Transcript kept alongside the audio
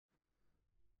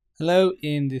Hello,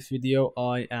 in this video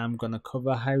I am going to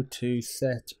cover how to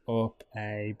set up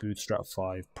a Bootstrap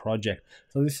 5 project.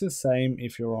 So this is the same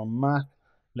if you're on Mac,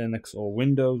 Linux or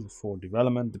Windows. For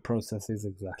development the process is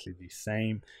exactly the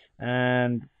same.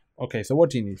 And okay, so what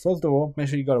do you need? First of all, make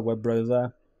sure you got a web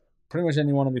browser. Pretty much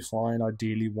anyone will be fine,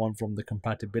 ideally one from the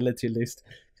compatibility list,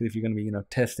 because if you're going to be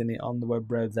testing it on the web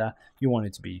browser, you want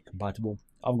it to be compatible.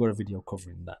 I've got a video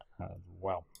covering that as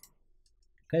well.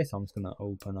 Okay, so I'm just going to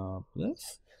open up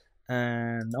this.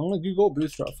 And I'm going to Google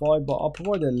Bootstrap 5, but I'll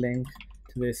provide a link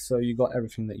to this so you got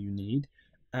everything that you need.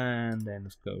 And then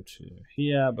let's go to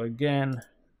here, but again,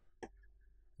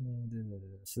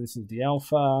 so this is the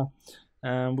alpha,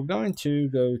 and we're going to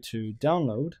go to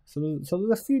download. So there's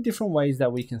a few different ways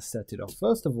that we can set it up.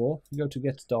 First of all, if we go to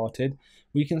get started,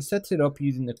 we can set it up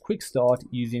using the quick start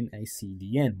using a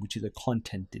CDN, which is a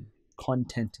content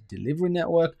delivery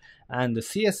network, and the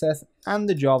CSS and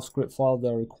the JavaScript files that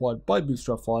are required by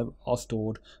Bootstrap 5 are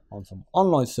stored on some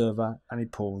online server, and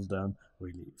it pulls them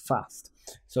really fast.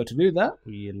 So to do that,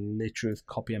 we literally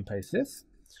copy and paste this.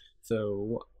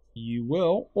 So you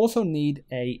will also need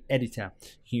a editor.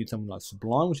 You can use something like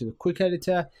Sublime, which is a quick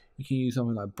editor. You can use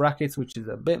something like Brackets, which is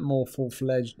a bit more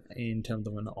full-fledged in terms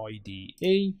of an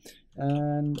IDE,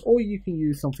 or you can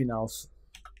use something else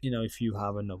if you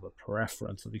have another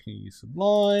preference. So you can use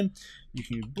Sublime, you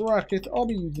can use Brackets. I'll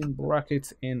be using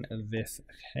Brackets in this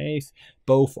case.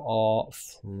 Both are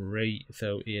free,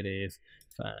 so it is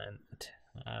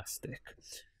fantastic.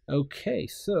 Okay,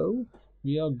 so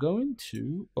we are going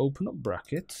to open up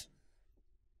Brackets,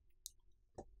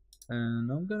 and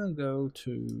I'm gonna go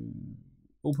to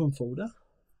open folder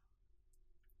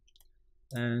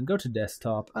and go to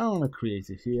desktop. I want to create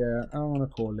it here. I want to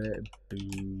call it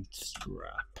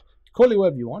Bootstrap. Call it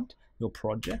whatever you want, your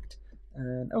project.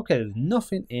 And okay, there's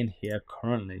nothing in here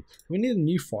currently. We need a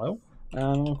new file, and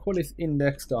I'm going to call this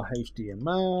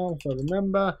index.html. So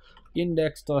remember,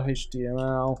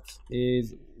 index.html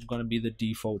is going to be the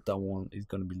default that one is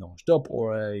going to be launched up,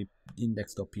 or a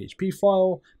index.php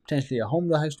file, potentially a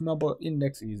home.html, but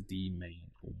index is the main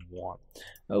one.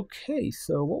 Okay,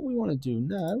 so what we want to do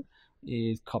now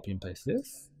is copy and paste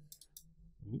this,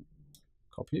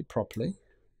 copy it properly,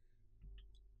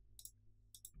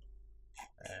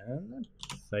 and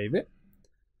save it.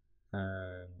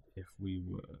 And if we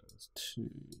were to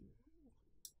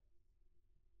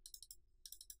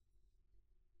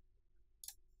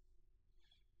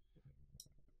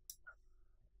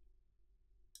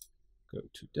go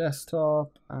to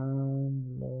desktop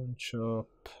and launch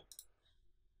up,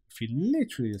 if you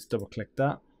literally just double click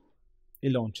that,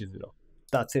 it launches it up.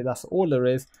 That's it, that's all there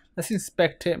is. Let's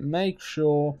inspect it, make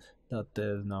sure that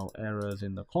there's no errors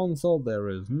in the console. There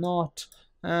is not,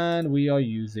 and we are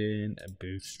using a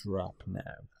Bootstrap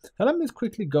now. So let me just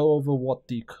quickly go over what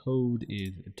the code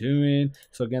is doing.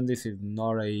 So again, this is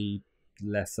not a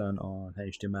lesson on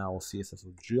HTML, CSS,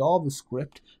 or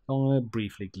JavaScript. I'm going to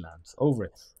briefly glance over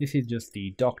it. This is just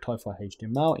the doc type for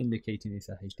HTML, indicating it's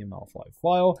a HTML5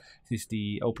 file. This is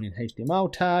the opening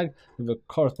HTML tag with a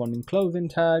corresponding closing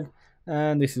tag,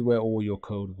 and this is where all your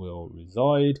code will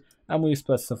reside. And we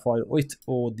specified it,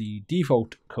 or the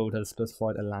default code has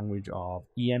specified a language of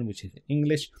EN, which is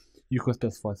English. You could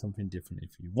specify something different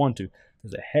if you want to.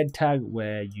 There's a head tag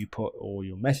where you put all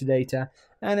your metadata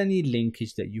and any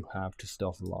linkage that you have to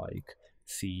stuff like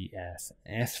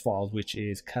CSS files, which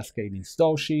is cascading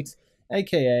style sheets,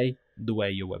 aka the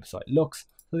way your website looks.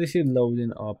 So this is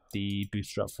loading up the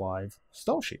Bootstrap 5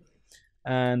 style sheet.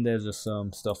 And there's just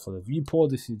some stuff for the viewport.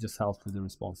 This is just helps with the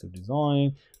responsive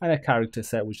design, and a character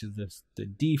set, which is just the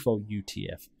default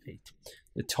UTF-8.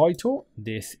 The title,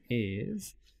 this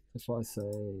is, if I say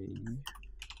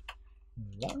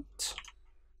that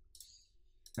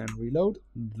and reload,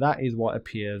 that is what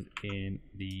appears in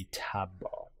the tab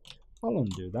bar. I'll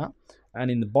undo that.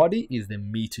 And in the body is the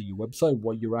meat of your website,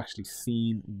 what you're actually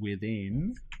seeing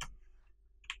within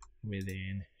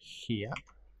here.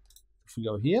 If we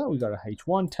go here, we've got a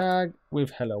H1 tag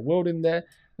with hello world in there.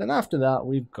 Then after that,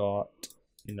 we've got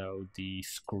the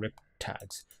script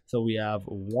tags. So we have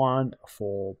one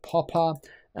for Popper,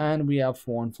 and we have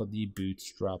one for the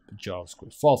Bootstrap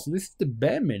JavaScript file. So this is the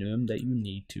bare minimum that you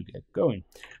need to get going.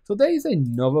 So there is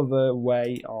another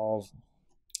way of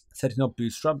setting up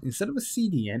Bootstrap. Instead of a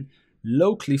CDN,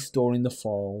 locally storing the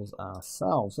files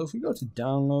ourselves. So if we go to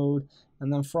download,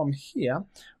 and then from here,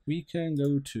 we can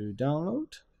go to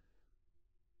download.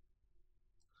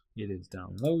 It is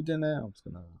downloading it. I'm just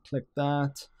going to click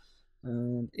that,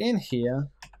 and in here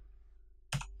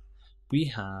we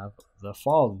have the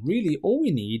file. Really all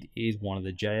we need is one of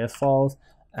the JS files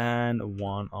and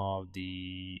one of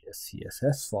the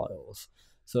CSS files.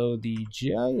 So the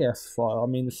GIS file, I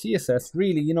mean the CSS,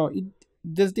 really,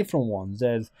 there's different ones.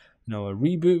 There's a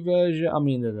reboot version. I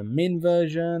mean, there's a min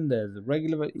version. There's a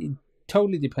regular. It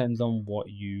totally depends on what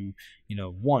you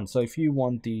want. So if you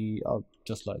want I'll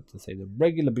just like to say the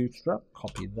regular Bootstrap,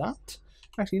 copy that.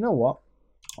 Actually, you know what?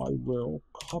 I will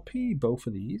copy both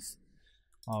of these.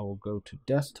 I will go to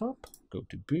desktop, go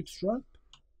to Bootstrap,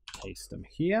 paste them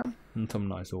here, and some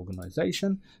nice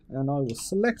organization, and I will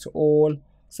select all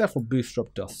except for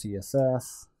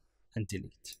bootstrap.css and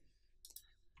delete.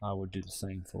 I will do the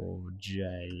same for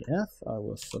JS. I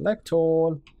will select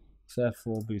all except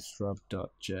for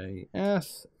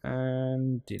bootstrap.js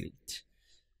and delete.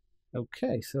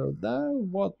 Okay, so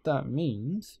what that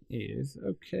means is,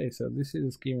 okay, so this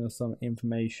is giving us some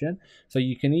information. So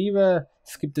you can either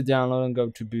skip the download and go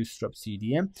to Bootstrap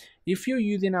CDN. If you're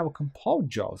using our compiled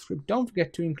JavaScript, don't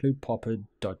forget to include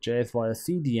popper.js via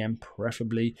CDN,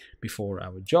 preferably before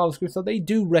our JavaScript. So they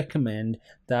do recommend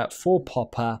that for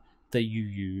Popper that you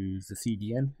use the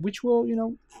CDN, which will,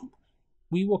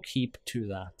 we will keep to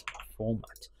that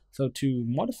format. So to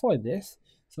modify this,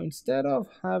 so instead of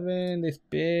having this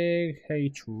big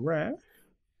href,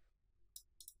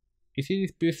 you see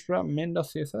this bootstrap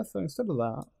min.css, so instead of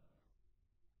that,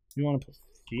 you want to put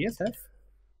css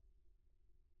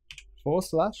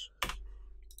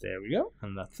 / there we go,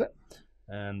 and that's it.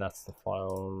 And that's the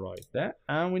file right there.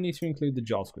 And we need to include the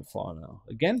JavaScript file now.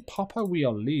 Again, Popper we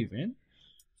are leaving,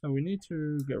 so we need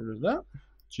to get rid of that.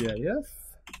 GIS,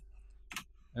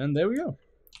 and there we go.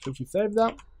 So if we save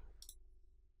that,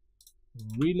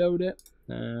 reload it,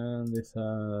 and this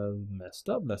has messed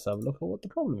up. Let's have a look at what the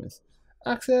problem is.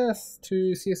 Access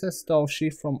to CSS style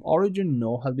sheet from origin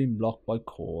no has been blocked by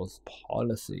CORS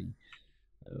policy.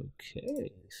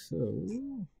 Okay, so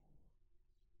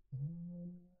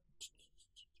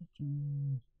I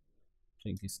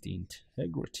think it's the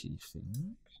integrity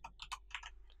thing.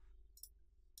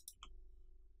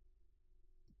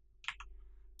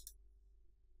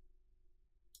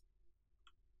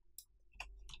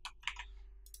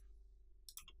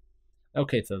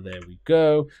 Okay, so there we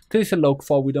go. Because it's a local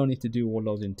file, we don't need to do all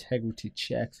those integrity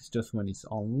checks. It's just when it's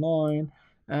online,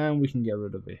 and we can get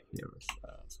rid of it here as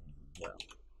well.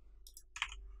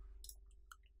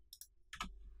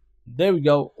 There we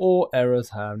go. All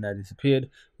errors have now disappeared.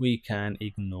 We can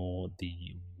ignore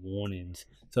the warnings.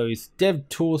 So it's dev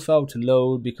tools failed to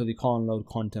load because you can't load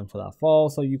content for that file.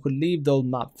 So you could leave those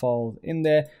map files in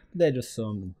there, but they're just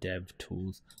some dev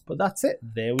tools. But that's it.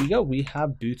 There we go. We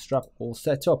have Bootstrap all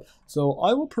set up. So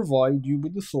I will provide you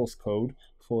with the source code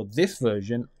for this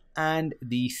version and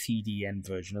the CDN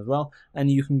version as well. And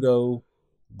you can go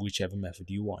whichever method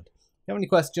you want. If you have any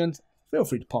questions, feel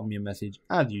free to pop me a message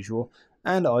as usual.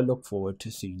 And I look forward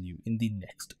to seeing you in the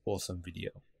next awesome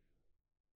video.